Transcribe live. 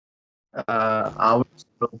hours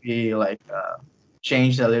will be like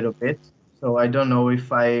changed a little bit. So I don't know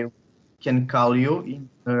if I can call you in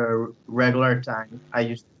the regular time I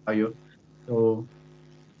used to call you. So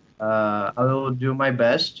I will do my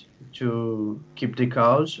best to keep the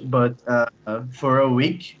calls, but for a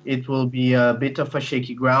week it will be a bit of a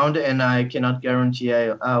shaky ground, and I cannot guarantee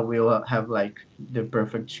I will have like the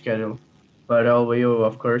perfect schedule. But I will,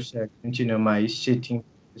 of course, continue my sitting.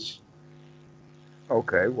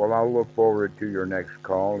 Okay, well, I'll look forward to your next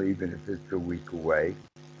call, even if it's a week away.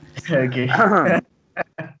 Okay.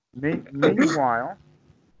 Meanwhile,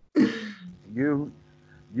 you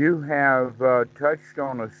you have touched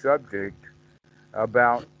on a subject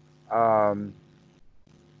about um,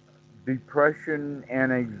 depression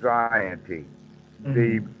and anxiety.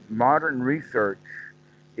 The Mhm. modern research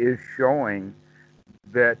is showing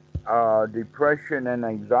that depression and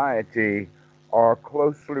anxiety are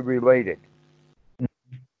closely related.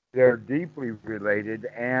 They're deeply related,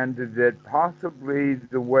 and that possibly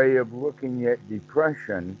the way of looking at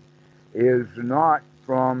depression is not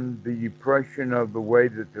from the depression of the way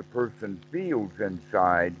that the person feels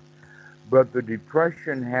inside, but the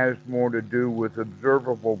depression has more to do with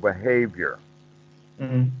observable behavior.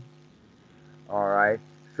 Mhm. All right.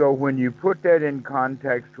 So when you put that in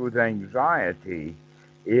context with anxiety,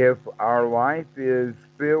 if our life is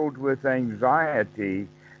filled with anxiety,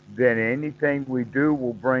 then anything we do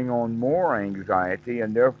will bring on more anxiety,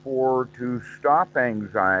 and therefore, to stop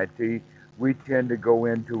anxiety, we tend to go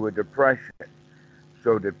into a depression.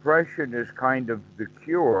 So, depression is kind of the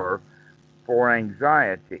cure for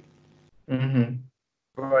anxiety, Mhm.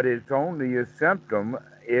 but it's only a symptom,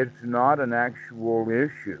 it's not an actual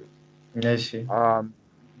issue. I see. Um,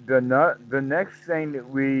 the next thing that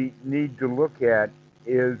we need to look at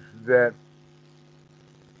is that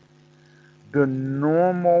the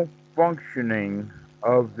normal functioning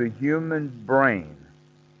of the human brain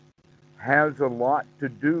has a lot to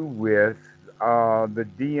do with the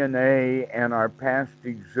DNA and our past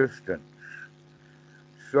existence,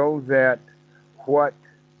 so that what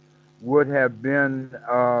would have been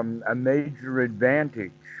a major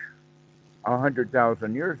advantage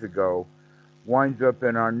 100,000 years ago winds up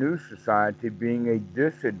in our new society being a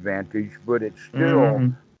disadvantage, but it's still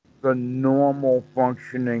Mhm. the normal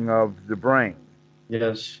functioning of the brain.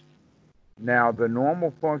 Yes. Now, the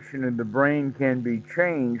normal function of the brain can be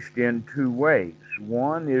changed in two ways.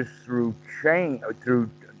 One is through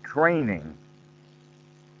training,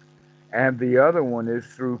 and the other one is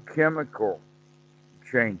through chemical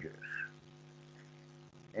changes.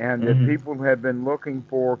 And that Mhm. people have been looking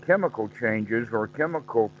for chemical changes or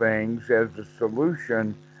chemical things as a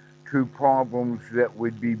solution to problems that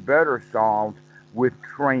would be better solved with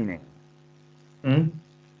training. Mhm.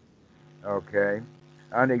 Okay?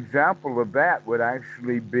 An example of that would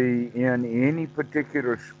actually be in any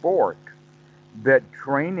particular sport, that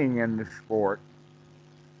training in the sport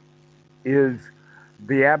is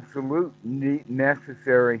the absolute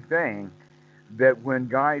necessary thing. That when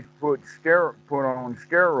guys put on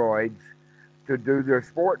steroids to do their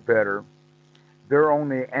sport better, they're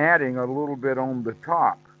only adding a little bit on the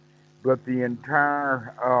top. But the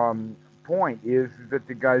entire point is that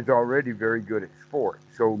the guy's already very good at sport.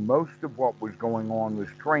 So most of what was going on was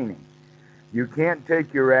training. You can't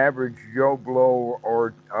take your average Joe Blow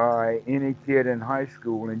or any kid in high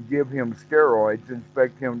school and give him steroids and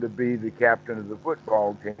expect him to be the captain of the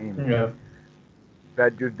football team. Yeah.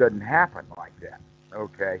 That just doesn't happen like that.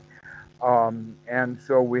 Okay. And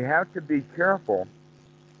so we have to be careful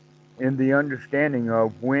in the understanding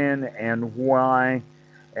of when and why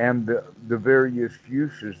and the various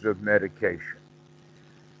uses of medication.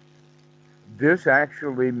 This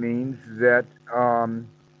actually means that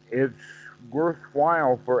it's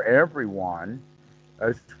worthwhile for everyone,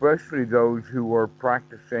 especially those who are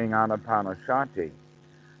practicing anapanasati,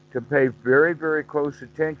 to pay very, very close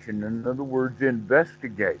attention. In other words,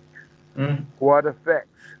 investigate Mhm. what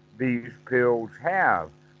effects these pills have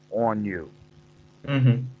on you.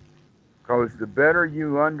 Mhm. Because the better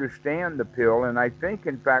you understand the pill, and I think,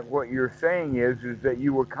 in fact, what you're saying is that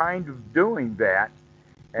you were kind of doing that,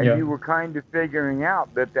 and Yeah. you were kind of figuring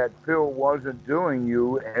out that that pill wasn't doing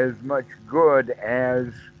you as much good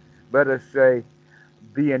as, let us say,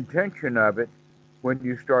 the intention of it when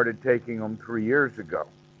you started taking them 3 years ago.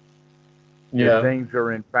 That Yeah. things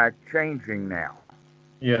are in fact changing now.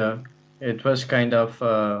 Yeah. It was kind of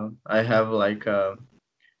I have like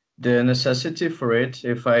the necessity for it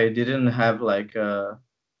if I didn't have like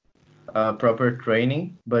proper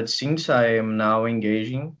training. But since I am now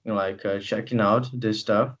engaging in like checking out this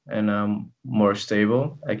stuff and I'm more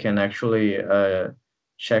stable, I can actually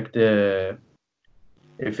check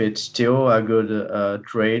if it's still a good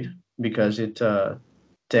trade because it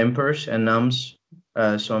tempers and numbs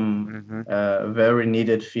some Hmm. very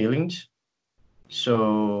needed feelings.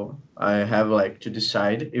 So I have like to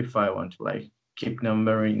decide if I want to like keep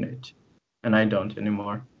numbering it, and I don't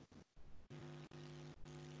anymore.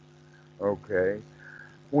 Okay.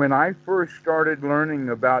 When I first started learning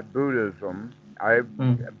about Buddhism, I've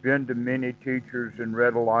Mm. been to many teachers and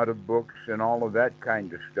read a lot of books and all of that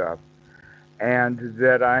kind of stuff. And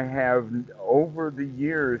that I have, over the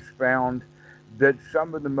years, found that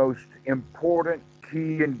some of the most important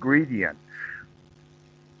key ingredients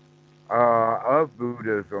of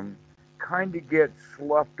Buddhism kind of get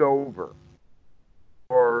sloughed over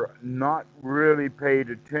or not really paid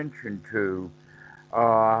attention to,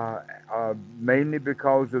 uh, mainly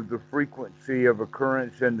because of the frequency of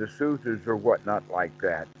occurrence in the sutras or whatnot like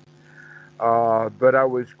that. But I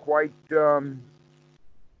was quite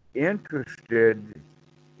interested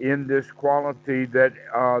in this quality that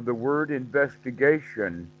the word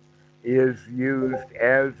investigation is used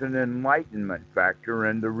as an enlightenment factor,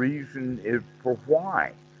 and the reason is for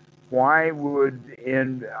why. Why would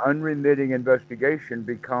in unremitting investigation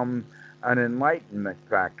become an enlightenment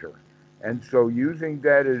factor? And so, using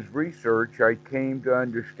that as research, I came to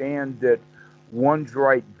understand that one's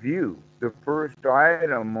right view, the first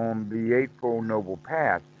item on the Eightfold Noble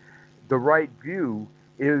Path, the right view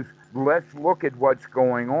is let's look at what's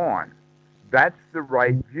going on. That's the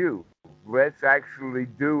right view. Let's actually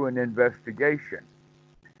do an investigation.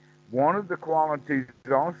 One of the qualities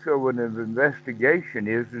also in an investigation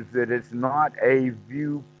is that it's not a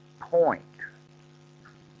viewpoint.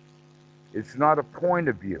 It's not a point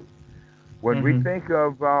of view. When we Mm-hmm. think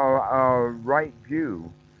of right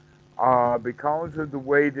view, because of the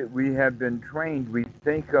way that we have been trained, we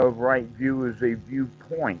think of right view as a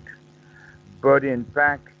viewpoint. But in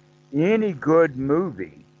fact, any good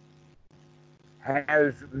movie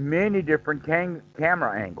has many different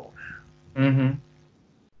camera angles, Mm-hmm.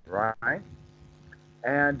 right?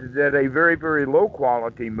 And that a very, very low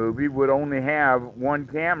quality movie would only have one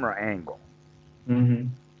camera angle, Mm-hmm.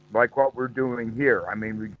 like what we're doing here. I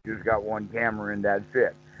mean, we just got one camera and that's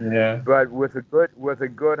it. Yeah. But with a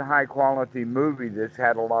good high quality movie that's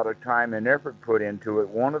had a lot of time and effort put into it,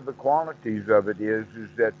 one of the qualities of it is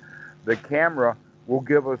that the camera will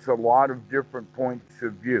give us a lot of different points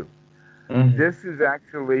of view. Mm-hmm. This is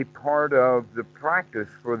actually part of the practice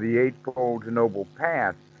for the Eightfold Noble Path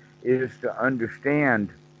is to understand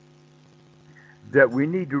that we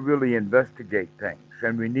need to really investigate things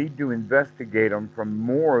and we need to investigate them from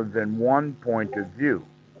more than one point of view.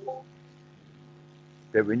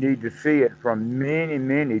 That we need to see it from many,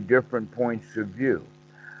 many different points of view.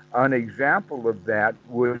 An example of that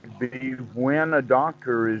would be when a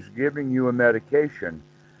doctor is giving you a medication.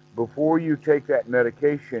 Before you take that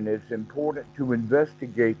medication, it's important to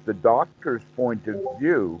investigate the doctor's point of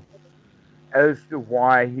view as to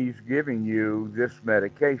why he's giving you this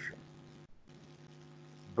medication.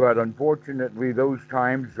 But unfortunately, those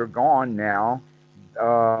times are gone now.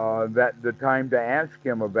 That the time to ask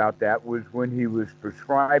him about that was when he was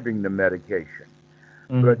prescribing the medication.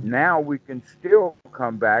 But Mm-hmm. now we can still come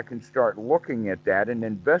back and start looking at that and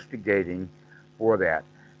investigating for that.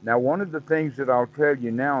 Now, one of the things that I'll tell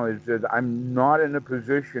you now is that I'm not in a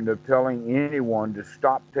position of telling anyone to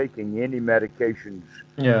stop taking any medications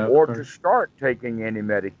Yeah, of or to course. start taking any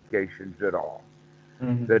medications at all.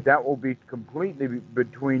 Mm-hmm. That will be completely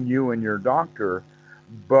between you and your doctor.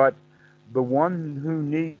 But the one who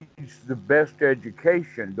needs the best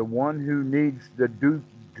education, the one who needs to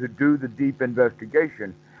do the deep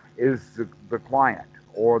investigation, is the client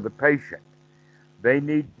or the patient. They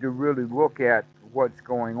need to really look at what's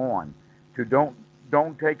going on. To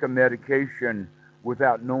don't take a medication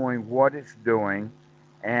without knowing what it's doing,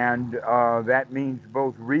 and that means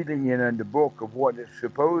both reading it in the book of what it's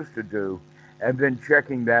supposed to do, and then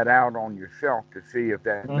checking that out on yourself to see if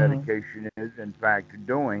that Mm-hmm. medication is in fact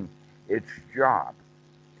doing its job.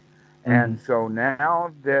 And Mm-hmm. so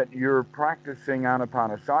now that you're practicing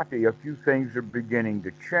Anapanasati, a few things are beginning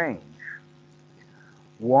to change.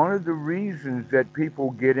 One of the reasons that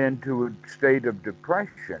people get into a state of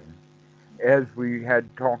depression, as we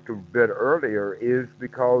had talked a bit earlier, is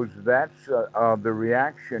because that's the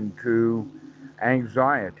reaction to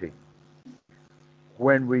anxiety.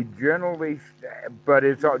 When we generally, but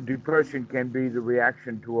it's depression can be the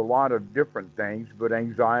reaction to a lot of different things, but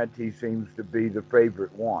anxiety seems to be the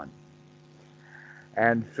favorite one.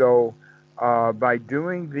 And so, by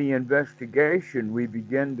doing the investigation, we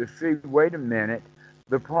begin to see wait a minute,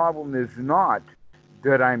 the problem is not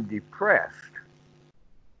that I'm depressed,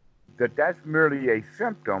 that's merely a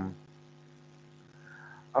symptom.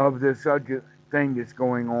 of this other thing that's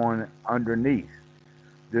going on underneath,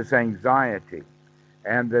 this anxiety.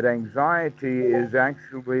 And that anxiety is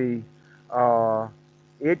actually, uh,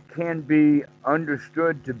 it can be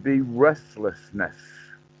understood to be restlessness.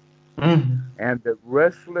 Mm-hmm. And that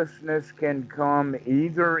restlessness can come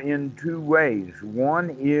either in two ways.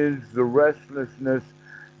 One is the restlessness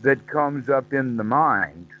that comes up in the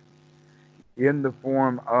mind in the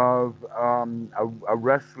form of a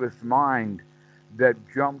restless mind that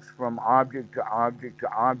jumps from object to object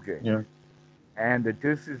to object. Yeah. And that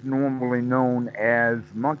this is normally known as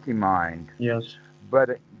monkey mind. Yes.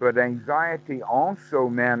 But anxiety also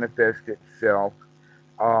manifests itself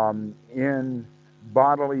in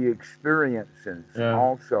bodily experiences Yeah.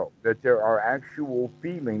 also, that there are actual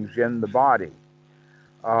feelings in the body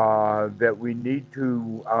that we need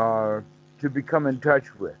to become in touch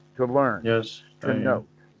with, to learn, Yes. to note.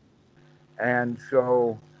 And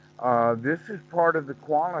so this is part of the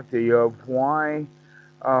quality of why,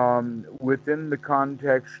 within the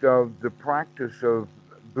context of the practice of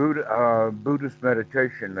Buddhist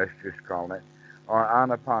meditation, let's just call it, or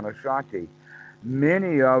anapanasati,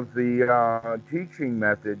 many of the teaching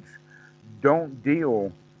methods don't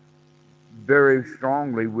deal very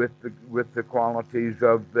strongly with the qualities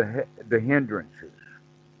of the hindrances.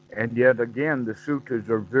 And yet again, the sutras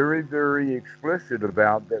are very, very explicit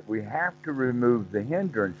about that we have to remove the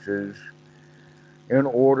hindrances in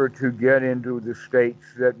order to get into the states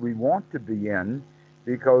that we want to be in,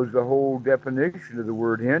 because the whole definition of the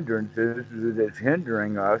word hindrance is that it's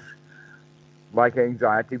hindering us, like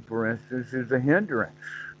anxiety, for instance, is a hindrance.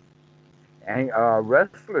 And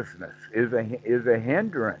restlessness is a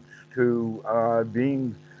hindrance to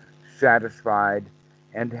being satisfied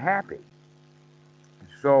and happy.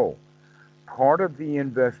 So, part of the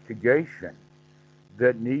investigation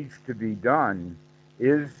that needs to be done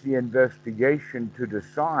is the investigation to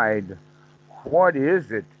decide what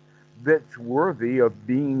is it that's worthy of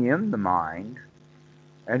being in the mind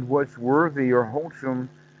and what's worthy or wholesome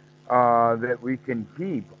that we can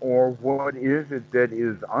keep, or what is it that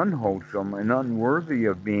is unwholesome and unworthy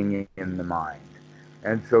of being in the mind.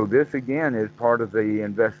 And so this again is part of the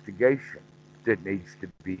investigation that needs to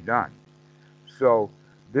be done. So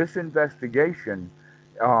this investigation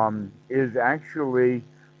is actually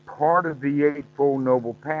part of the Eightfold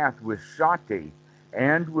Noble Path with sati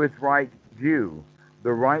and with right view.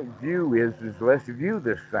 The right view is let's view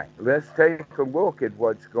this thing. Let's take a look at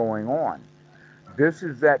what's going on. This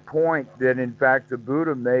is that point that, in fact, the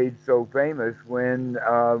Buddha made so famous when,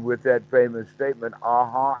 with that famous statement,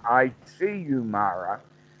 "Aha, I see you, Mara."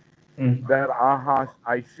 Mm. That "Aha,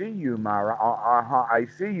 I see you, Mara," "Aha, I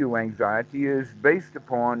see you" anxiety is based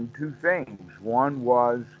upon two things. One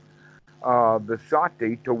was the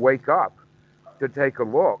sati, to wake up, to take a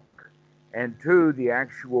look, and two, the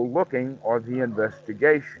actual looking or the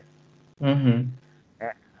investigation. Mm-hmm.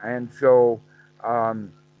 And so,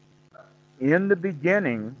 um, in the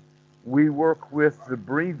beginning, we work with the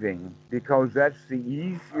breathing because that's the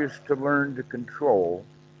easiest to learn to control.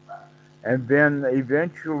 And then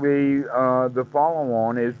eventually, the follow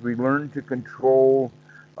on is we learn to control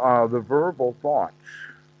the verbal thoughts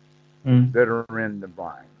Mm. that are in the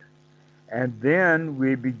mind. And then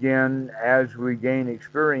we begin, as we gain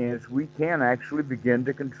experience, we can actually begin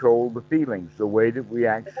to control the feelings, the way that we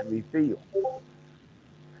actually feel.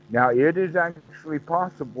 Now, it is actually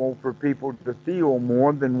possible for people to feel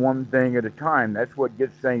more than one thing at a time. That's what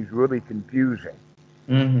gets things really confusing.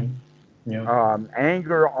 Mm-hmm. Yeah.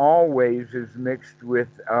 Anger always is mixed with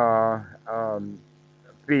um,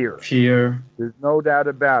 fear. Fear. There's no doubt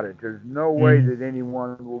about it. There's no way Mm-hmm. that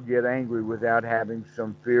anyone will get angry without having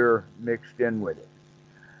some fear mixed in with it.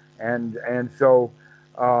 And so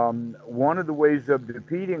one of the ways of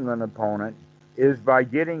defeating an opponent is by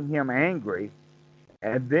getting him angry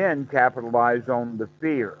and then capitalize on the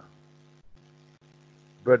fear.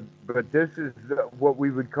 But this is what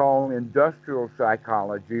we would call industrial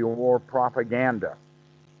psychology or propaganda,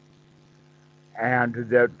 and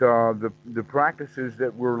that the practices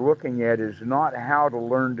that we're looking at is not how to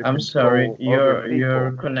learn to I'm sorry, control other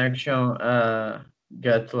your people. connection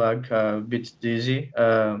got like a bit dizzy.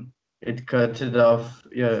 It cut it off.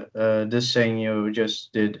 Yeah, this thing you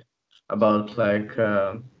just did about like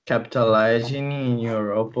capitalizing in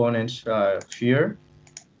your opponent's fear,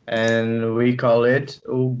 and we call it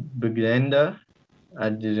ubaganda. I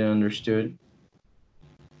didn't understood.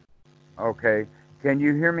 Okay, can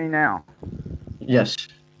you hear me now? Yes.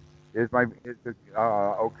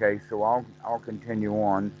 Okay? So I'll continue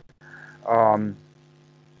on. Um,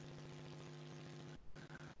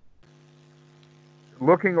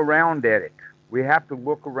 Looking around at it, we have to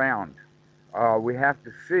look around. We have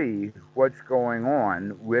to see what's going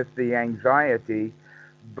on with the anxiety.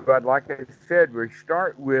 But like I said, we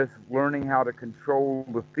start with learning how to control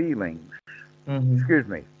the feelings. Mm-hmm. Excuse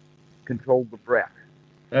me, control the breath.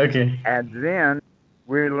 Okay. And then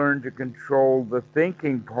we learn to control the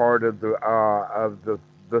thinking part of the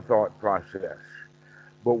thought process.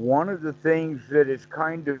 But one of the things that is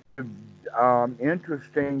kind of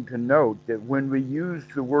interesting to note that when we use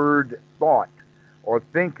the word thought or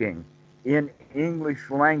thinking in English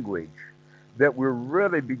language, that we're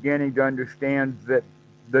really beginning to understand that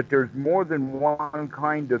there's more than one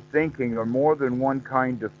kind of thinking or more than one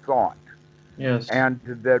kind of thought, Yes. and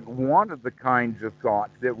that one of the kinds of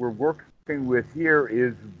thought that we're working with here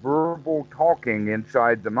is verbal talking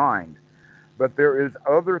inside the mind. But there is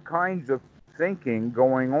other kinds of thinking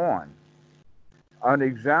going on. An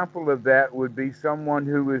example of that would be someone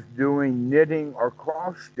who is doing knitting or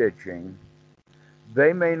cross stitching.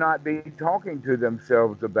 They may not be talking to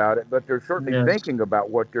themselves about it, but they're certainly Yes. thinking about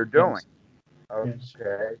what they're doing. Yes. Yes.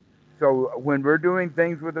 Okay. So when we're doing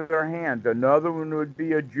things with our hands, another one would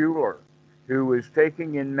be a jeweler who is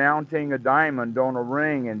taking and mounting a diamond on a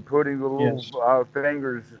ring and putting the little Yes.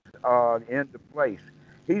 fingers into place.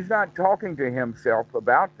 He's not talking to himself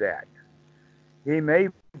about that. He may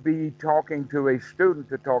be talking to a student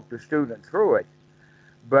to talk the student through it,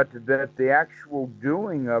 but that the actual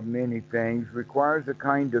doing of many things requires a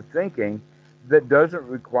kind of thinking that doesn't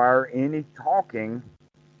require any talking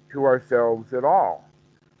to ourselves at all.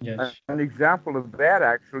 An Yes. example of that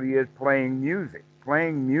actually is playing music.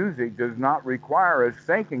 Playing music does not require us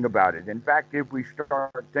thinking about it. In fact, if we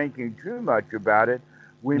start thinking too much about it,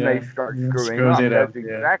 we may Yeah. start Yeah. screwing up. Screws it That's up. Yeah.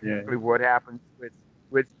 exactly Yeah. what happens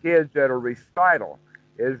with kids at a recital,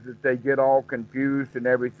 is that they get all confused and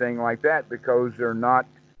everything like that because they're not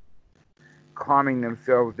calming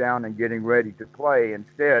themselves down and getting ready to play.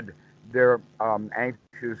 Instead, they're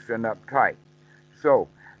anxious and uptight. So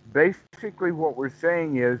basically, what we're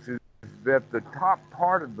saying is that the top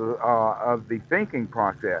part of the thinking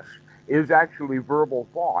process is actually verbal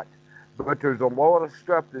thought, but there's a lot of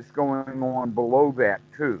stuff that's going on below that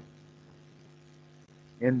too.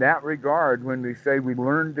 In that regard, when we say we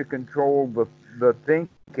learn to control the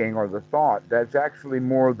thinking or the thought, that's actually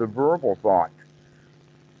more of the verbal thought.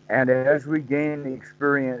 And as we gain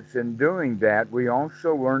experience in doing that, we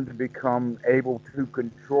also learn to become able to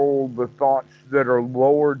control the thoughts that are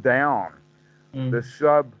lower down, the Mm.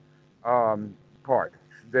 sub parts.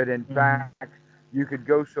 That in Mm-hmm. fact, you could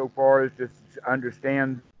go so far as to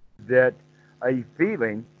understand that a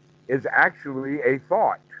feeling is actually a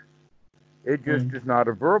thought. It just Mm. is not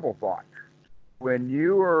a verbal thought. When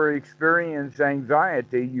you are experiencing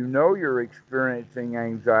anxiety, you know you're experiencing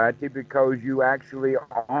anxiety because you actually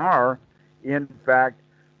are, in fact,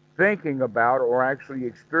 thinking about or actually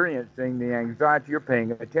experiencing the anxiety. You're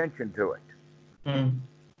paying attention to it. Mm.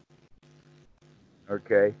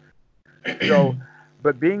 Okay? So,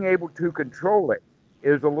 but being able to control it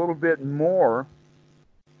is a little bit more,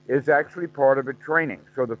 is actually part of a training.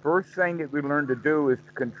 So, the first thing that we learn to do is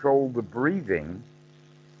to control the breathing.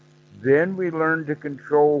 Then we learn to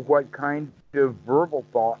control what kind of verbal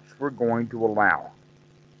thoughts we're going to allow.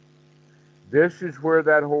 This is where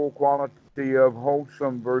that whole quality of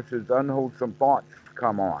wholesome versus unwholesome thoughts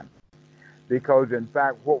come on. Because, in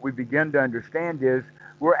fact, what we begin to understand is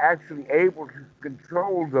we're actually able to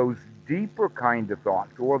control those deeper kind of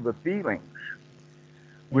thoughts or the feelings.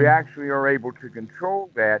 We Mm. actually are able to control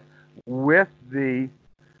that with the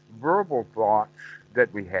verbal thoughts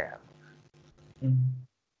that we have. Mm.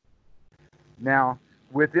 Now,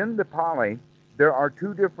 within the Pali, there are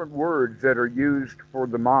two different words that are used for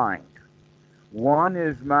the mind. One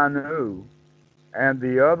is manu, and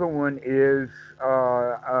the other one is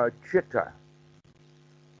chitta.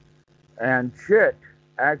 And chit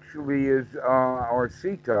actually is, or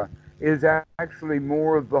sita, is actually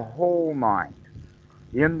more of the whole mind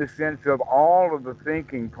in the sense of all of the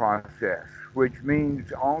thinking process, which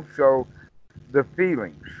means also the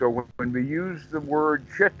feelings. So when we use the word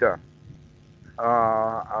chitta,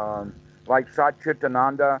 like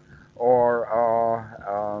Satchitananda or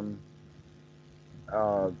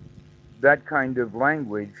uh, that kind of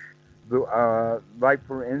language, like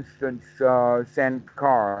for instance,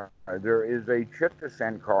 Sankara, there is a Chitta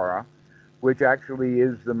Sankara, which actually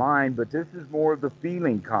is the mind, but this is more of the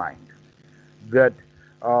feeling kind. That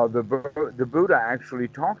the Buddha actually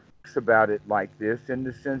talks about it like this in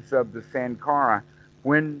the sense of the Sankara,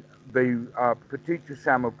 when the Paticca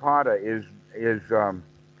Samuppada is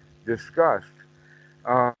discussed.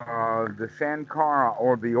 The Sankara,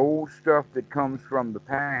 or the old stuff that comes from the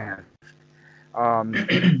past,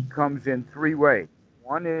 comes in three ways.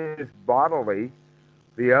 One is bodily,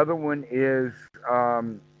 the other one is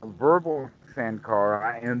verbal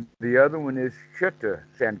sankara, and the other one is chitta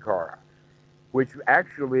sankara, which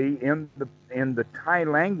actually in the Thai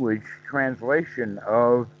language translation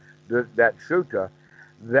of that sutta,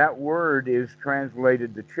 that word is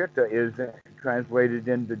translated, the chitta is translated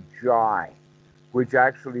into jai, which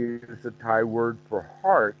actually is the Thai word for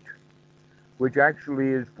heart, which actually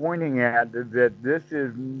is pointing at that this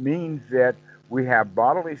means that we have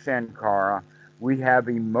bodily sankara, we have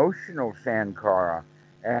emotional sankara,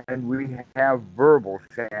 and we have verbal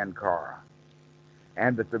sankara.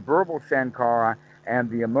 And that the verbal sankara and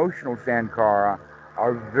the emotional sankara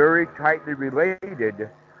are very tightly related,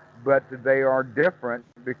 but they are different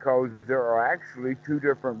because there are actually two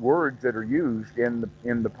different words that are used in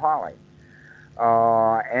the Pali,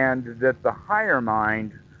 and that the higher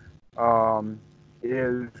mind um,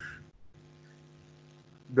 is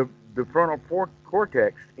the frontal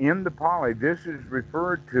cortex in the Pali. This is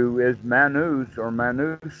referred to as manus or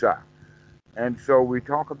manusa, and so we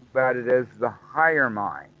talk about it as the higher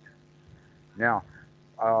mind. Now,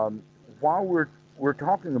 um, while we're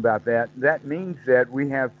talking about that, that means that we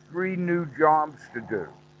have three new jobs to do.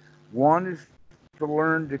 One is to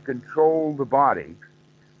learn to control the body.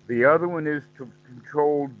 The other one is to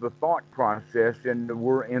control the thought process, and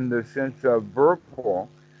we're in the sense of verbal,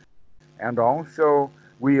 and also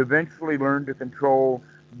we eventually learn to control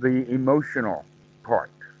the emotional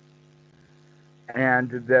part.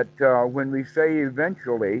 And that when we say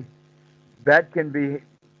eventually, that can be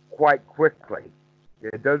quite quickly.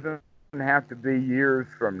 It doesn't have to be years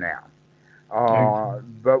from now. Okay.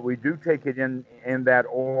 But we do take it in that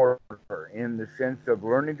order, in the sense of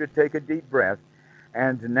learning to take a deep breath.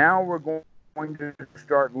 And now we're going to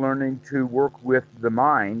start learning to work with the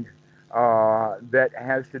mind that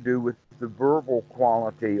has to do with the verbal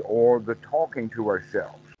quality or the talking to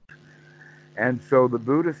ourselves. And so the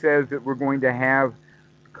Buddha says that we're going to have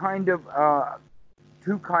kind of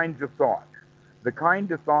two kinds of thought: the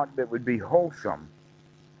kind of thought that would be wholesome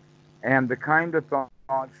and the kind of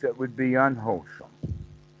thoughts that would be unwholesome.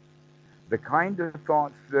 The kind of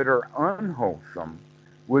thoughts that are unwholesome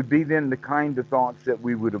would be then the kind of thoughts that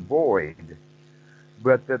we would avoid,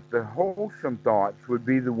 but that the wholesome thoughts would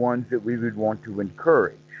be the ones that we would want to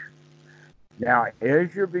encourage. Now,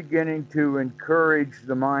 as you're beginning to encourage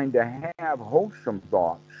the mind to have wholesome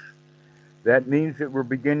thoughts, that means that we're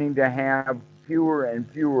beginning to have fewer and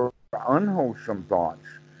fewer unwholesome thoughts,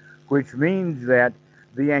 which means that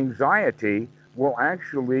the anxiety will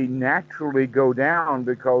actually naturally go down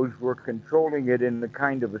because we're controlling it in the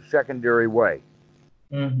kind of a secondary way.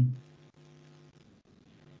 Mm-hmm.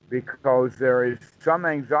 Because there is some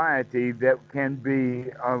anxiety that can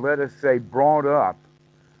be, let us say, brought up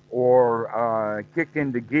or kicked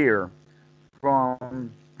into gear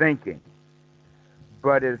from thinking.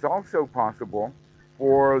 But it's also possible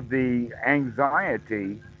for the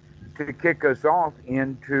anxiety to kick us off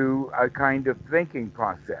into a kind of thinking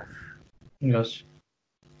process. Yes.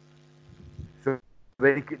 So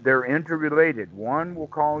they're interrelated. One will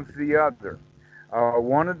cause the other.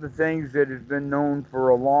 One of the things that has been known for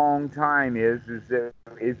a long time is that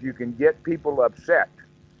if you can get people upset,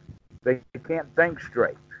 they can't think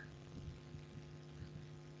straight.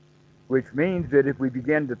 Which means that if we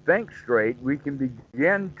begin to think straight, we can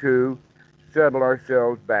begin to settle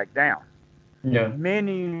ourselves back down. Yeah.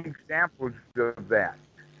 Many examples of that.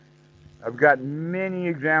 I've got many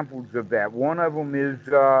examples of that. One of them is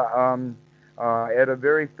at a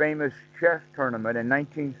very famous chess tournament in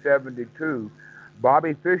 1972.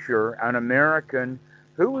 Bobby Fischer, an American,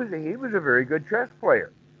 he was a very good chess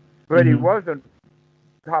player, but he Mm-hmm. wasn't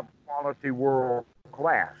top quality world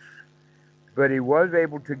class. But he was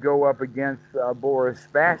able to go up against Boris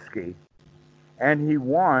Spassky, and he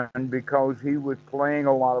won because he was playing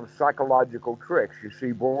a lot of psychological tricks. You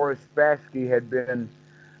see, Boris Spassky had been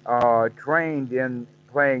trained in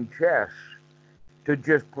playing chess to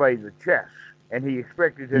just play the chess, and he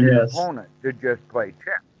expected his Yes. opponent to just play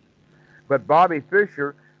chess. But Bobby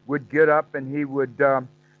Fischer would get up and he would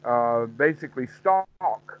basically stalk.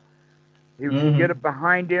 He would get up Mm-hmm.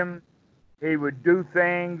 behind him. He would do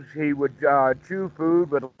things. He would chew food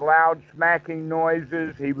with loud smacking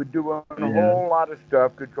noises. He would do a whole Yeah. lot of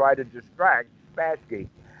stuff to try to distract Spassky,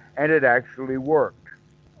 and it actually worked.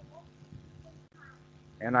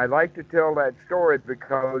 And I like to tell that story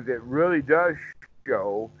because it really does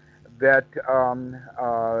show that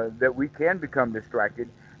that we can become distracted,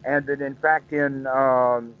 and that in fact in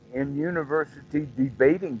university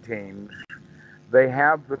debating teams they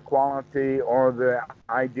have the quality or the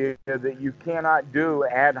idea that you cannot do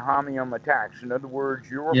ad hominem attacks. In other words,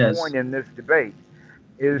 your point Yes. in this debate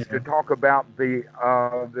is to Yeah. talk about the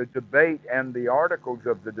debate and the articles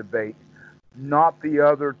of the debate, not the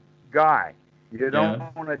other guy. You don't Yeah.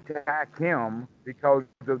 want to attack him because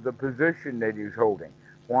of the position that he's holding.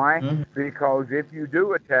 Why? Mhm. Because if you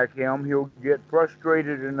do attack him, he'll get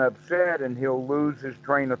frustrated and upset and he'll lose his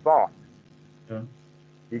train of thought. Yeah.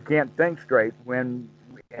 He can't think straight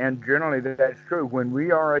and generally that's true. When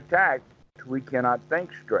we are attacked, we cannot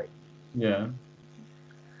think straight. Yeah.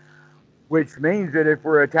 Which means that if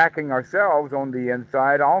we're attacking ourselves on the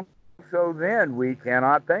inside, also then we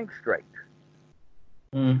cannot think straight.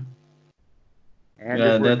 Mm. And if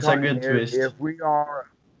Yeah, we're that's a taught, good if twist. we are,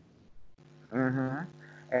 mhm.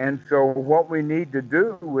 And so what we need to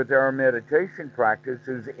do with our meditation practice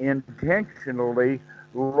is intentionally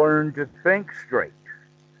learn to think straight,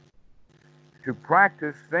 to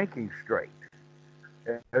practice thinking straight,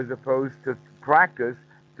 as opposed to practice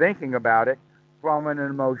thinking about it from an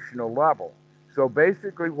emotional level. So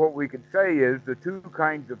basically, what we could say is the two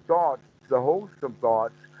kinds of thoughts, the wholesome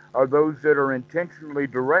thoughts, are those that are intentionally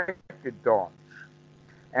directed thoughts,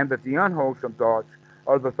 and that the unwholesome thoughts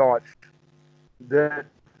are the thoughts that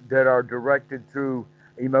that are directed through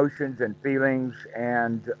emotions and feelings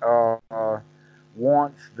and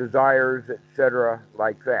wants, desires, etc.,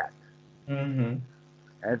 like that. Mm-hmm.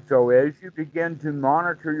 And so, as you begin to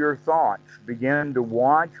monitor your thoughts, begin to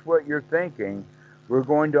watch what you're thinking, we're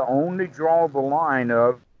going to only draw the line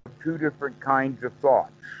of two different kinds of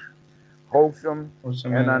thoughts: wholesome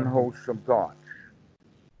Awesome, and man. unwholesome thoughts.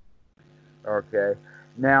 Okay.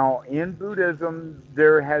 Now, in Buddhism,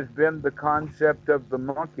 there has been the concept of the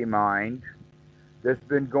monkey mind that's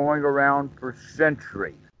been going around for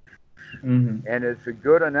centuries. And Mm-hmm. it's a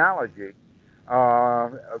good analogy uh,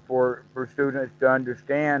 for students to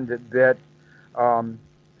understand that um,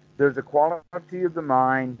 there's a quality of the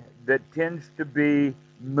mind that tends to be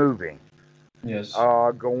moving. Yes.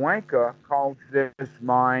 Goenka calls this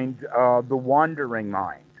mind the wandering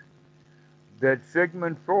mind. That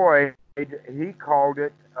Sigmund Freud, he called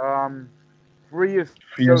it free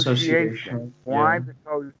Free association. association. Why? Yeah.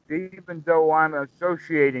 Because even though I'm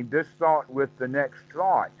associating this thought with the next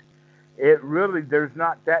thought, it really, there's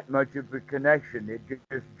not that much of a connection. It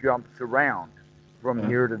just jumps around from Yeah.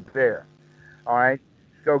 here to there. All right.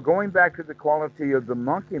 So going back to the quality of the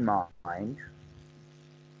monkey mind,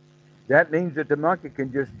 that means that the monkey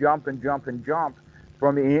can just jump and jump and jump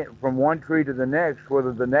from one tree to the next,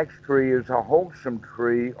 whether the next tree is a wholesome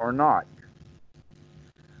tree or not.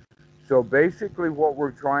 So basically, what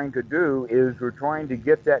we're trying to do is we're trying to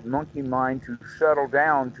get that monkey mind to settle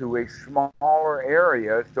down to a smaller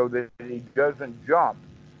area so that he doesn't jump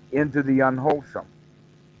into the unwholesome.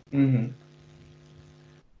 Mm-hmm.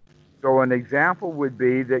 So an example would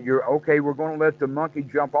be that you're okay, we're going to let the monkey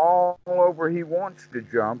jump all over he wants to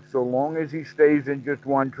jump so long as he stays in just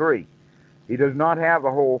one tree. He does not have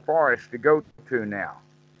a whole forest to go to now.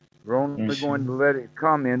 We're only I going to see. let it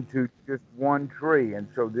come into just one tree. And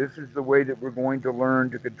so this is the way that we're going to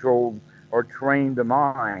learn to control or train the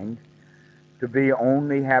mind to be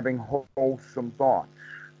only having wholesome thoughts.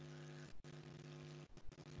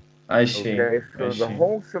 I see. Okay, I so the see.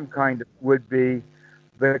 wholesome kind of would be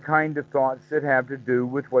the kind of thoughts that have to do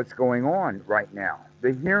with what's going on right now,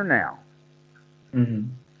 the here now. Mm-hmm.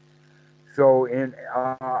 So, in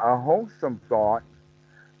a wholesome thought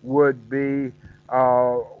would be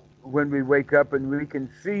uh, when we wake up and we can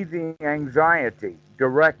see the anxiety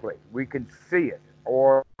directly. We can see it,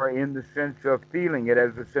 or in the sense of feeling it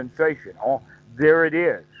as a sensation. Oh, there it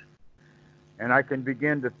is. And I can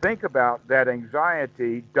begin to think about that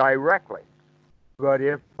anxiety directly. But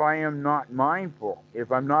if I am not mindful,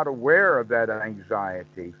 if I'm not aware of that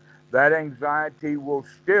anxiety will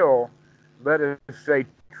still, let us say,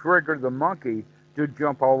 trigger the monkey to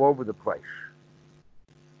jump all over the place.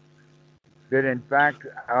 That in fact,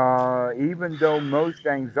 even though most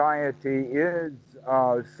anxiety is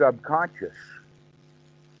subconscious,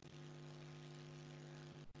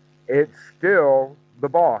 it's still the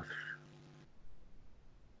boss.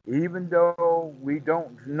 Even though we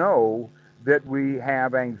don't know that we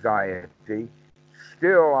have anxiety,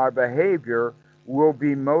 still our behavior will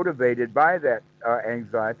be motivated by that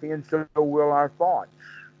anxiety, and so will our thoughts.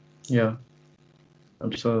 Yeah.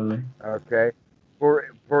 Absolutely. Okay.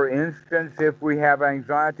 For instance, if we have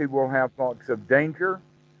anxiety, we'll have thoughts of danger,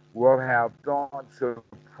 we'll have thoughts of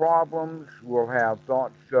problems, we'll have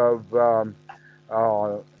thoughts of uh,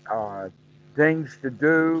 uh, things to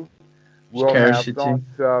do, we'll have Scarcity.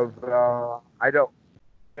 thoughts of I don't,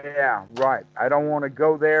 yeah, right, I don't want to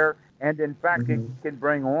go there, and in fact, it Mm-hmm. can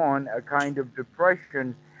bring on a kind of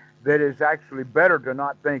depression that is actually better to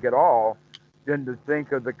not think at all than to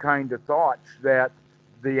think of the kind of thoughts that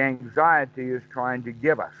the anxiety is trying to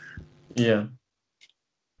give us. Yeah.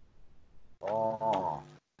 Oh,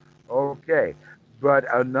 okay. But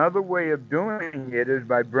another way of doing it is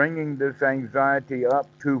by bringing this anxiety up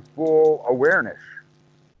to full awareness,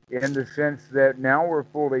 in the sense that now we're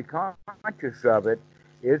fully conscious of it.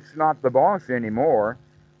 It's not the boss anymore.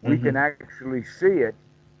 We can Mm-hmm. actually see it,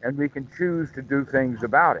 and we can choose to do things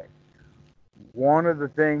about it. One of the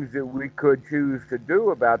things that we could choose to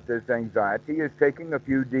do about this anxiety is taking a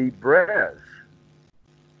few deep breaths.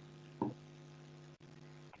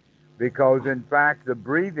 Because, in fact, the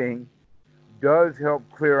breathing does help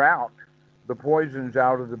clear out the poisons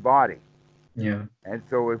out of the body. Yeah. And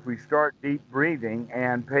so, if we start deep breathing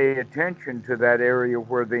and pay attention to that area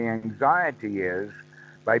where the anxiety is,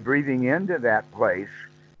 by breathing into that place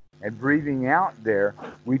and breathing out there,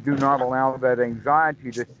 we do not allow that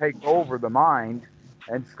anxiety to take over the mind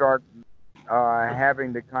and start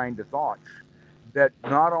having the kind of thoughts that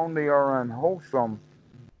not only are unwholesome,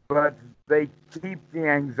 but they keep the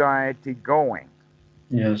anxiety going.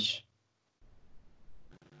 Yes.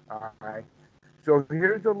 All right. So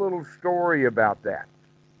here's a little story about that.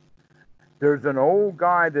 There's an old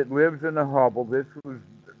guy that lives in a hovel. This was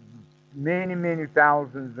many, many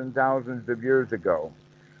thousands and thousands of years ago.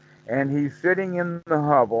 And he's sitting in the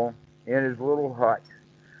hovel in his little hut.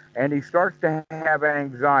 And he starts to have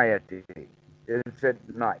anxiety. It's at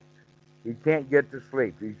night. He can't get to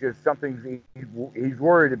sleep. He's just he's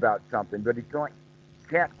worried about something, but he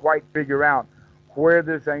can't quite figure out where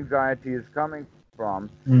this anxiety is coming from.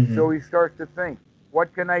 So Mm-hmm. he starts to think,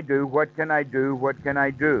 what can I do? What can I do? What can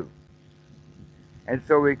I do? And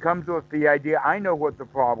so he comes with the idea, I know what the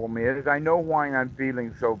problem is. I know why I'm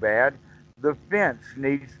feeling so bad. The fence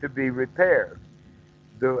needs to be repaired.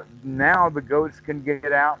 Now the goats can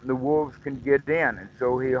get out and the wolves can get in. And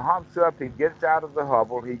so he hops up, he gets out of the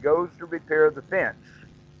hovel, he goes to repair the fence.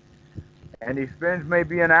 And he spends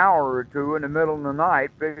maybe an hour or two in the middle of the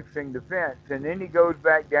night fixing the fence. And then he goes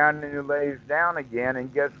back down and he lays down again.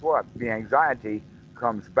 And guess what? The anxiety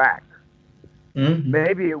comes back. Mm-hmm.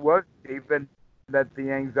 Maybe it wasn't even that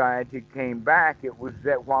the anxiety came back. It was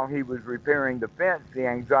that while he was repairing the fence, the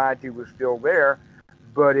anxiety was still there,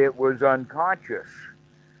 but it was unconscious.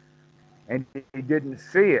 And he didn't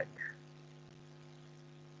see it.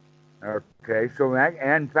 Okay, so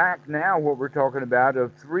in fact, now what we're talking about are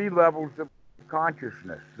three levels of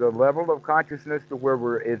consciousness. The level of consciousness to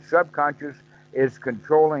where it's subconscious, it's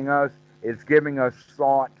controlling us, it's giving us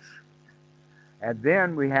thoughts, and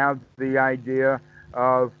then we have the idea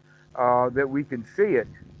of that we can see it,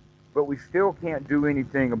 but we still can't do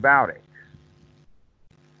anything about it.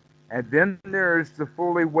 And then there's the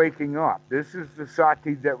fully waking up. This is the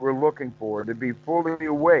sati that we're looking for, to be fully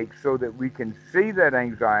awake so that we can see that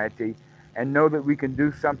anxiety and know that we can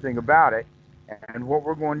do something about it. And what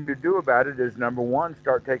we're going to do about it is, number one,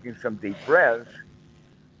 start taking some deep breaths.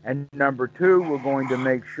 And number two, we're going to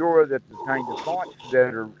make sure that the kind of thoughts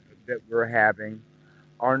that we're having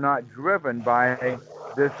are not driven by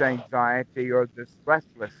this anxiety or this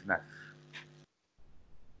restlessness.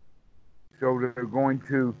 So they're going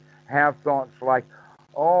to have thoughts like,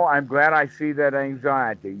 oh, I'm glad I see that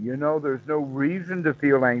anxiety. You know, there's no reason to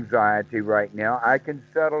feel anxiety right now. I can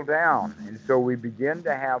settle down. And so we begin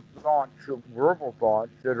to have thoughts, verbal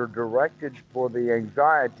thoughts, that are directed for the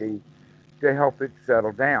anxiety to help it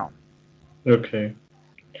settle down. Okay.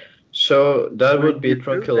 So that When would be you do that,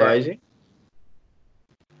 tranquilizing.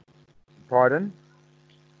 pardon?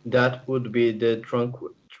 That would be the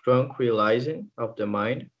tranquilizing of the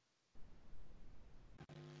mind.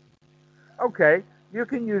 Okay, you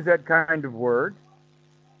can use that kind of word.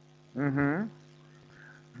 Mm-hmm.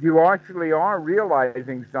 You actually are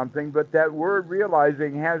realizing something, but that word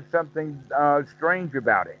realizing has something strange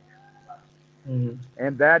about it. Mm-hmm.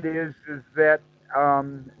 And that is that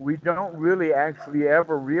we don't really actually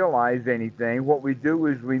ever realize anything. What we do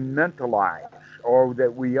is we mentalize, or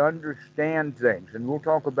that we understand things. And we'll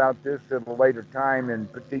talk about this at a later time in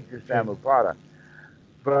Paticca Okay. Samuppada.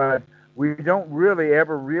 But we don't really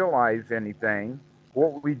ever realize anything.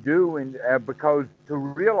 What we do, because to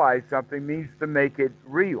realize something means to make it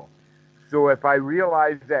real. So if I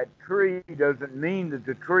realize that tree doesn't mean that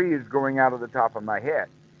the tree is growing out of the top of my head.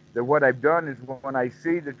 That what I've done is, when I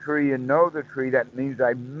see the tree and know the tree, that means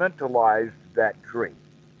I mentalized that tree.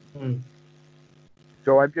 Mm.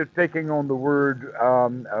 So I'm just picking on the word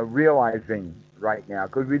realizing right now,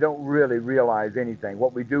 because we don't really realize anything.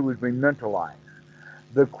 What we do is we mentalize.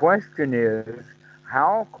 The question is,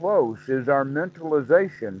 how close is our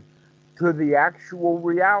mentalization to the actual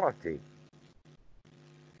reality?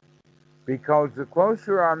 Because the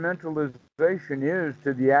closer our mentalization is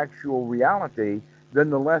to the actual reality, then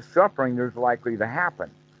the less suffering there's likely to happen.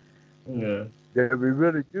 Yeah. That we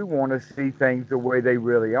really do want to see things the way they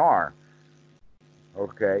really are.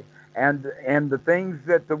 Okay, and the things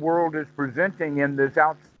that the world is presenting in this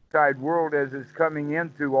outside world as it's coming in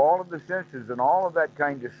through all of the senses and all of that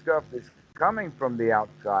kind of stuff that's coming from the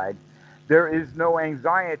outside, there is no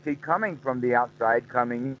anxiety coming from the outside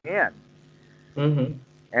coming in. Mm-hmm.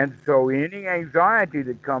 And so any anxiety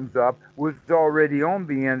that comes up was already on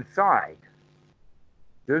the inside.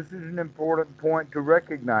 This is an important point to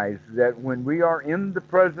recognize that when we are in the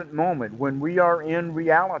present moment, when we are in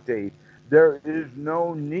reality, there is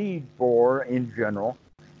no need for, in general,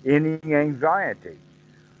 any anxiety.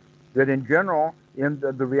 That in general, in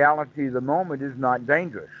the reality of the moment is not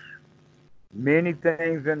dangerous. Many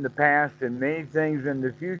things in the past and many things in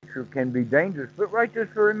the future can be dangerous, but right this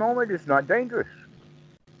very moment, it's not dangerous.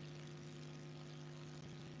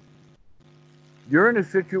 You're in a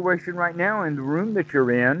situation right now in the room that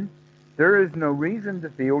you're in, there is no reason to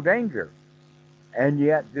feel danger. And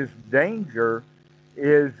yet, this danger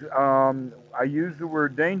is, I use the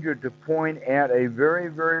word danger to point at a very,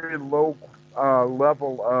 very low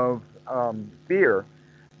level of fear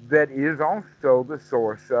that is also the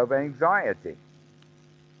source of anxiety.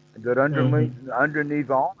 That Mm-hmm. underneath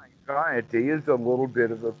all anxiety is a little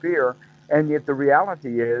bit of a fear, and yet the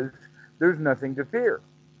reality is there's nothing to fear.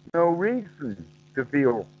 No reason to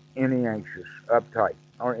feel any anxious, uptight,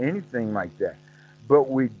 or anything like that. But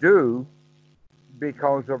we do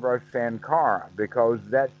because of our sankara, because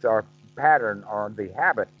that's our pattern or the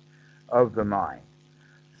habit of the mind.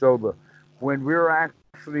 So when we're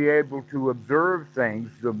actually able to observe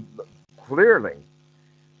things clearly,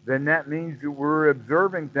 then that means that we're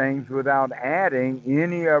observing things without adding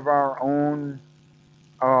any of our own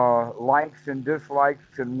likes and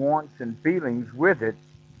dislikes and wants and feelings with it,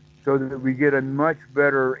 so that we get a much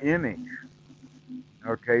better image.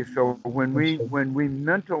 Okay, so I see. when we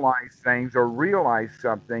mentalize things or realize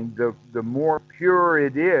something, the more pure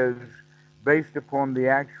it is based upon the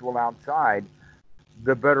actual outside,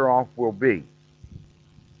 the better off we'll be,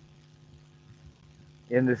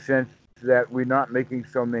 in the sense that we're not making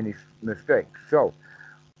so many mistakes. So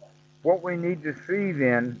what we need to see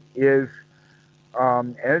then is,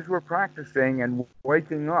 as we're practicing and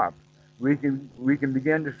waking up, we can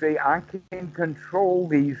begin to say, I can control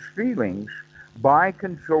these feelings by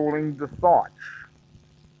controlling the thoughts.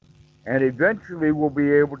 And eventually we'll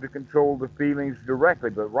be able to control the feelings directly.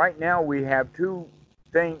 But right now we have two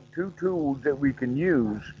tools that we can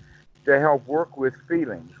use to help work with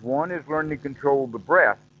feelings. One is learning to control the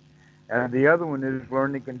breath, and the other one is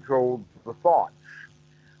learning to control the thoughts.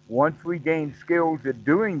 Once we gain skills at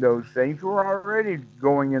doing those things, we're already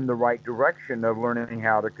going in the right direction of learning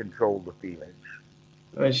how to control the feelings.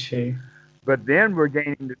 I see. But then we're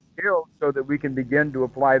gaining the skills so that we can begin to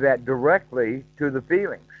apply that directly to the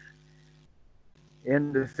feelings,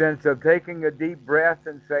 in the sense of taking a deep breath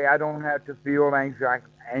and say, I don't have to feel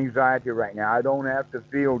anxiety right now. I don't have to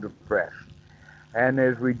feel depressed. And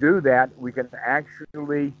as we do that, we can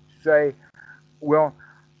actually say, well,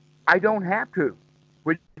 I don't have to,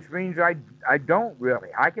 which means I don't really.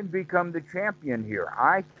 I can become the champion here.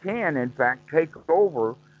 I can, in fact, take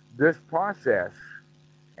over this process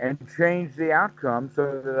and change the outcome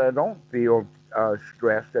so that I don't feel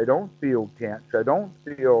stressed. I don't feel tense. I don't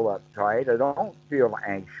feel uptight. I don't feel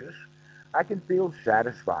anxious. I can feel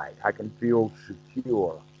satisfied. I can feel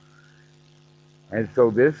secure. And so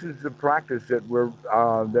this is the practice that we're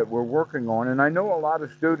working on. And I know a lot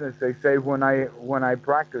of students, they say, when I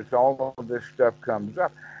practice, all of this stuff comes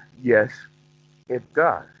up. Yes, it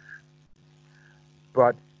does.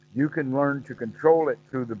 But you can learn to control it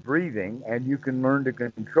through the breathing, and you can learn to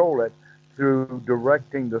control it through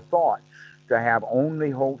directing the thoughts to have only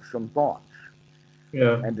wholesome thoughts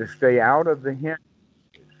Yeah. and to stay out of the hindrances.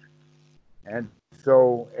 And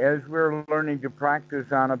so, as we're learning to practice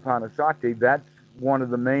anapanasati, that's one of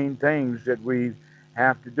the main things that we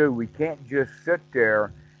have to do. We can't just sit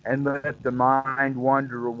there and let the mind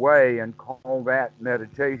wander away and call that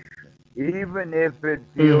meditation, even if it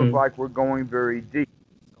feels Mm-hmm. like we're going very deep.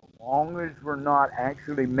 Long as we're not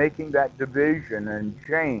actually making that division and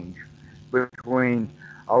change between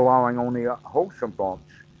allowing only wholesome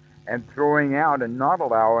thoughts and throwing out and not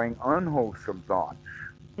allowing unwholesome thoughts.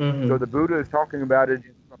 So Mm-hmm. the Buddha is talking about it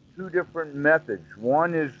from two different methods.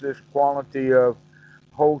 One is this quality of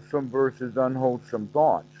wholesome versus unwholesome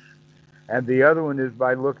thoughts. And the other one is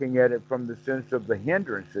by looking at it from the sense of the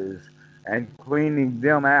hindrances and cleaning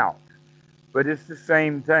them out. But it's the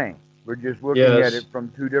same thing. We're just looking at it Yes. from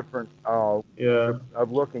two different ways Yeah.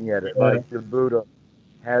 of looking at it. Yeah. Like the Buddha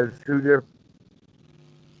has two different.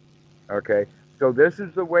 Okay. So this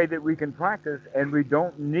is the way that we can practice, and we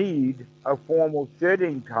don't need a formal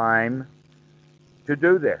sitting time to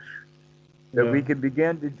do this. That Yeah. we can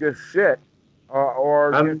begin to just sit,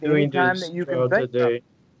 or I'm just any doing time that this you can throughout the think of. day.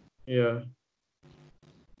 Yeah.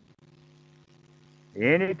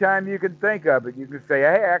 Anytime you can think of it, you can say,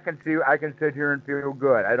 "Hey, I can sit here and feel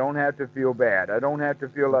good. I don't have to feel bad. I don't have to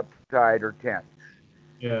feel uptight or tense.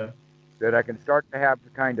 Yeah. That I can start to have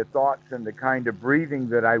the kind of thoughts and the kind of breathing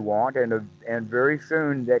that I want, and very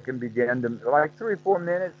soon that can begin to, like 3 or 4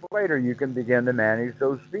 minutes later, you can begin to manage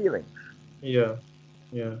those feelings." Yeah.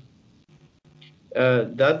 Yeah.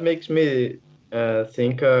 That makes me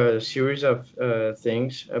think a series of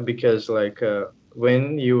things because like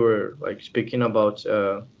when you were like speaking about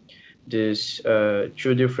these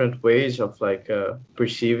two different ways of like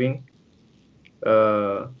perceiving,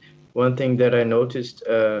 uh, one thing that I noticed,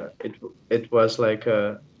 it was like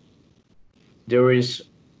there is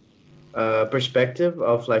a perspective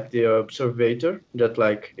of like the observator that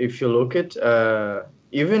like if you look at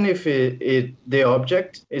even if it the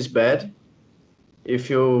object is bad, if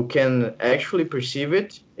you can actually perceive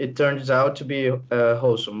it, it turns out to be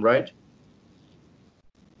wholesome, right?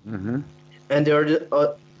 Mm-hmm. And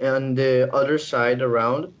on the other side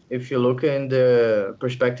around, if you look in the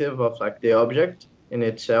perspective of like the object in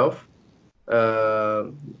itself, uh,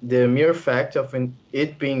 the mere fact of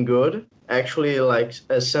it being good actually like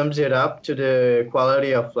sums it up to the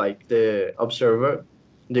quality of like the observer,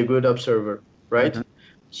 the good observer, right? Mm-hmm.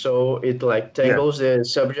 So it like Yes. tangles the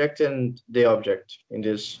subject and the object in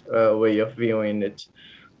this way of viewing it.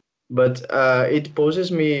 But it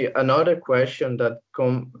poses me another question that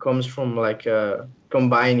comes from like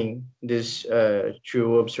combining these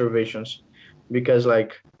two observations, because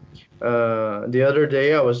like the other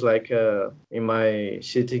day I was like in my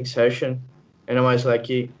sitting session, and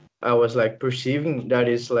I was like perceiving that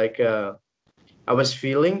it's like I was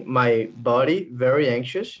feeling my body very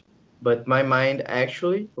anxious, but my mind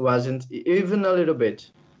actually wasn't even a little bit.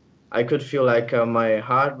 I could feel like my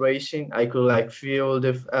heart racing. I could like feel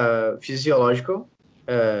the physiological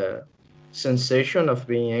uh, sensation of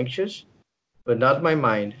being anxious, but not my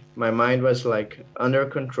mind. My mind was like under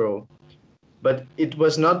control, but it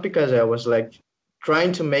was not because I was like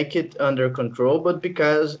trying to make it under control, but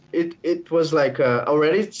because it was like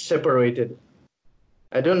already separated.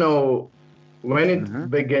 I don't know when it Mm-hmm.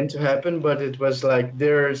 began to happen, but it was like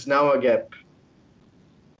there's now a gap,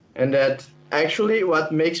 and that actually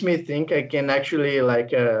what makes me think I can actually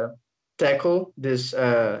like tackle this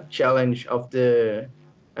challenge of the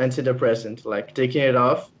antidepressant, like taking it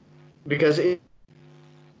off, because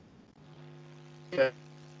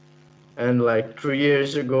and like 3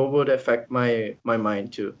 years ago would affect my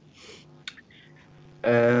mind too.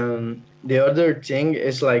 The other thing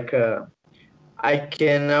is like I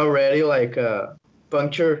can already like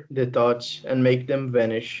puncture the thoughts and make them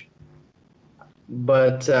vanish,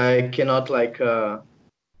 but I cannot like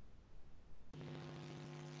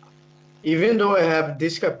even though I have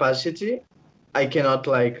this capacity, I cannot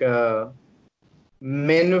like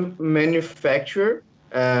manufacture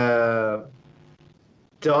uh,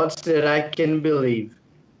 thoughts that I can believe.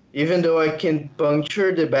 Even though I can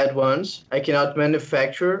puncture the bad ones, I cannot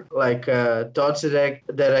manufacture like thoughts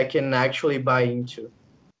that I can actually buy into.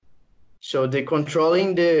 So the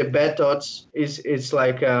controlling the bad thoughts is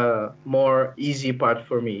like a more easy part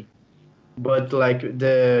for me. But like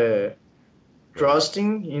the Right.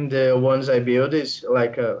 trusting in the ones I build is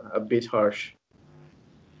like a bit harsh.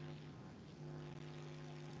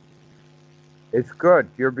 It's good.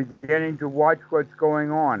 You're beginning to watch what's going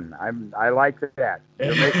on. I like that.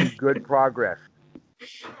 You're making good progress.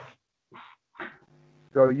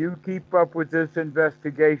 So you keep up with this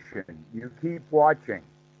investigation. You keep watching.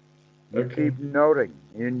 You Okay. keep noting,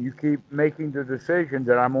 and you keep making the decision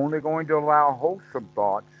that I'm only going to allow wholesome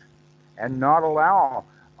thoughts and not allow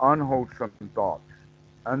unwholesome thoughts.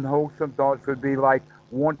 Unwholesome thoughts would be like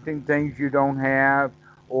wanting things you don't have,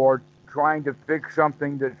 or trying to fix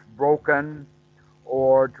something that's broken,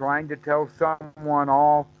 or trying to tell someone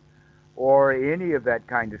off, or any of that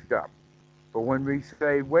kind of stuff. But when we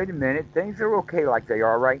say, wait a minute, things are okay like they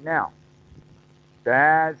are right now,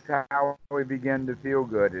 that's how we begin to feel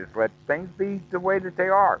good, is let things be the way that they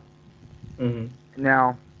are. Mm-hmm.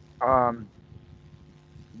 Now, um,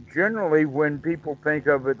 generally, when people think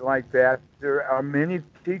of it like that, there are many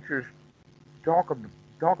teachers talk,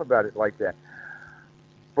 talk about it like that.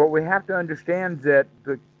 But we have to understand that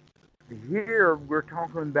here we're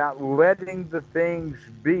talking about letting the things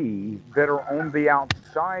be that are on the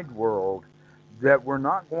outside world, that we're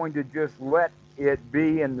not going to just let it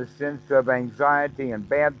be in the sense of anxiety and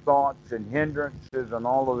bad thoughts and hindrances and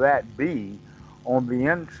all of that be. on the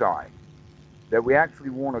inside, that we actually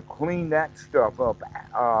want to clean that stuff up,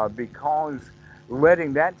 because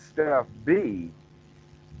letting that stuff be,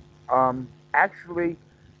 actually,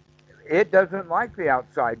 it doesn't like the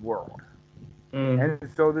outside world. Mm, And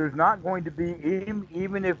so there's not going to be,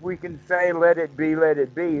 even if we can say let it be,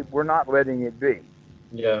 we're not letting it be.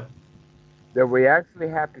 yeah. That we actually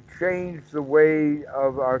have to change the way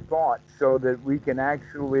of our thoughts so that we can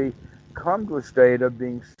actually come to a state of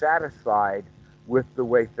being satisfied with the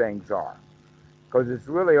way things are. Because it's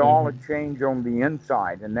really all a Mm-hmm. change on the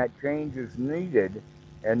inside, and that change is needed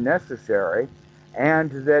and necessary.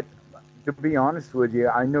 And that, to be honest with you,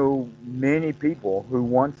 I know many people who,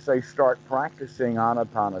 once they start practicing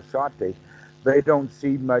anapanasati, they don't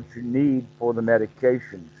see much need for the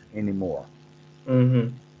medications anymore.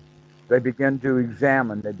 Mm-hmm. They begin to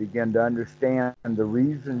examine, they begin to understand the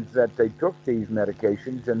reasons that they took these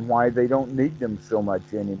medications and why they don't need them so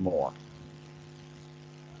much anymore.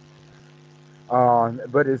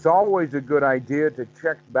 But it's always a good idea to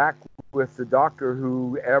check back with the doctor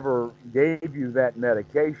who ever gave you that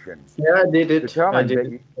medication, Yeah, I did to it. tell I him did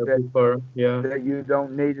that it before. Yeah. you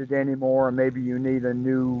don't need it anymore, or maybe you need a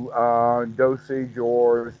new dosage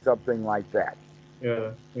or something like that.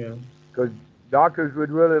 Yeah. Yeah. Because doctors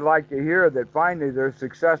would really like to hear that finally they're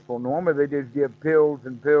successful. Normally they just give pills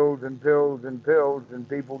and pills and pills and pills, and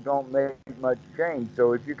people don't make much change.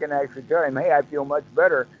 So if you can actually tell him, "Hey, I feel much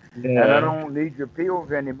better, and I Yeah. don't need your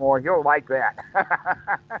pills anymore," he'll like that.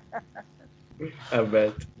 I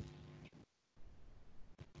bet.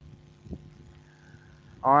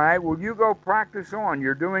 All right, well, you go practice on.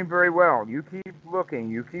 You're doing very well. You keep looking,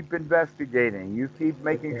 you keep investigating, you keep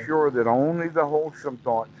making Okay. sure that only the wholesome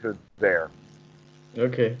thoughts are there.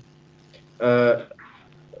 Okay. Uh,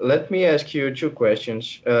 Let me ask you two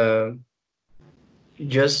questions.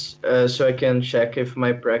 Just so I can check if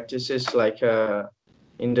my practice is like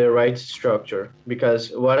in the right structure.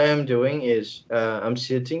 Because what I am doing is I'm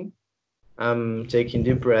sitting, I'm taking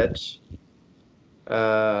deep breaths,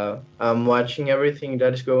 I'm watching everything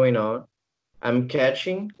that's going on. I'm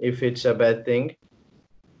catching if it's a bad thing.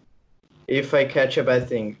 If I catch a bad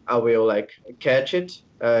thing, I will like catch it,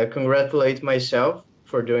 congratulate myself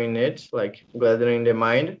for doing it, like gathering the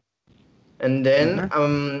mind, and then Hmm.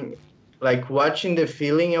 I'm like watching the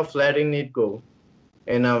feeling of letting it go,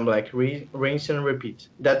 and I'm like rinse and repeat.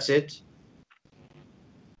 That's it.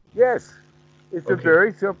 Yes, it's a Okay.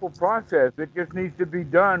 very simple process. It just needs to be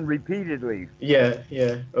done repeatedly. Yeah.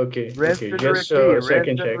 Yeah. Okay. Rinse Okay. and Just repeat, so I rinse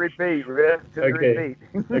can and check. repeat, rinse and Okay. repeat.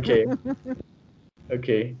 Okay.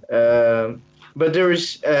 Okay. But there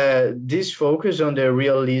is this focus on the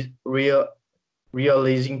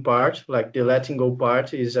realizing part, like the letting go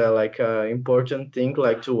part, is like a important thing,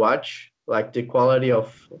 like to watch, like the quality of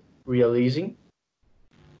realizing,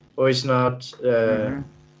 or it's not Hmm.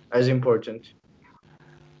 as important.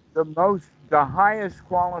 The highest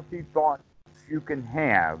quality thoughts you can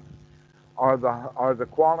have are the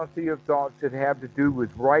quality of thoughts that have to do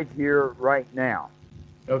with right here, right now.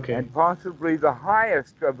 Okay. And possibly the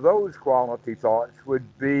highest of those quality thoughts would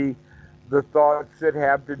be the thoughts that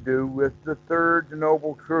have to do with the third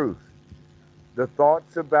noble truth, the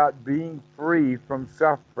thoughts about being free from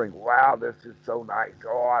suffering. Wow, this is so nice.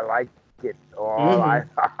 Oh, I like it. Oh,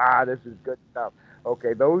 Mm-hmm. this is good stuff.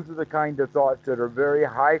 Okay, those are the kind of thoughts that are very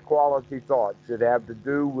high quality thoughts that have to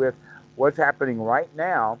do with what's happening right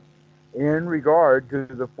now in regard to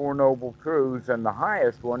the Four Noble Truths. And the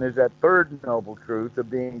highest one is that third noble truth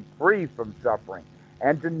of being free from suffering,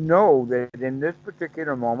 and to know that in this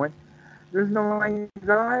particular moment, there's no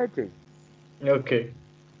anxiety. Okay.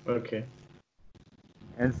 Okay.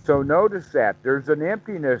 And so notice that there's an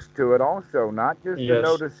emptiness to it also, not just to Yes.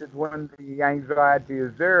 notice it when the anxiety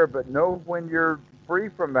is there, but know when you're free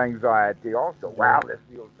from anxiety also. Yeah. Wow, this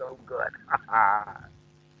feels so good.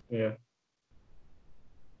 Yeah.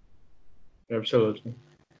 Absolutely.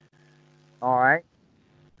 All right.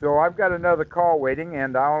 So I've got another call waiting,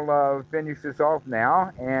 and I'll finish this off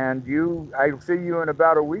now. And I'll see you in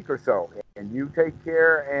about a week or so. And you take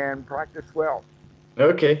care and practice well.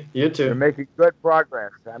 Okay. You You're too. making good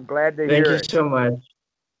progress. I'm glad to Thank hear you it. so much.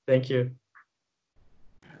 Thank you.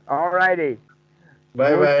 All righty.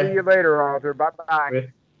 Bye We'll see bye. you later, Arthur. Bye bye.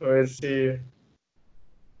 We'll see you.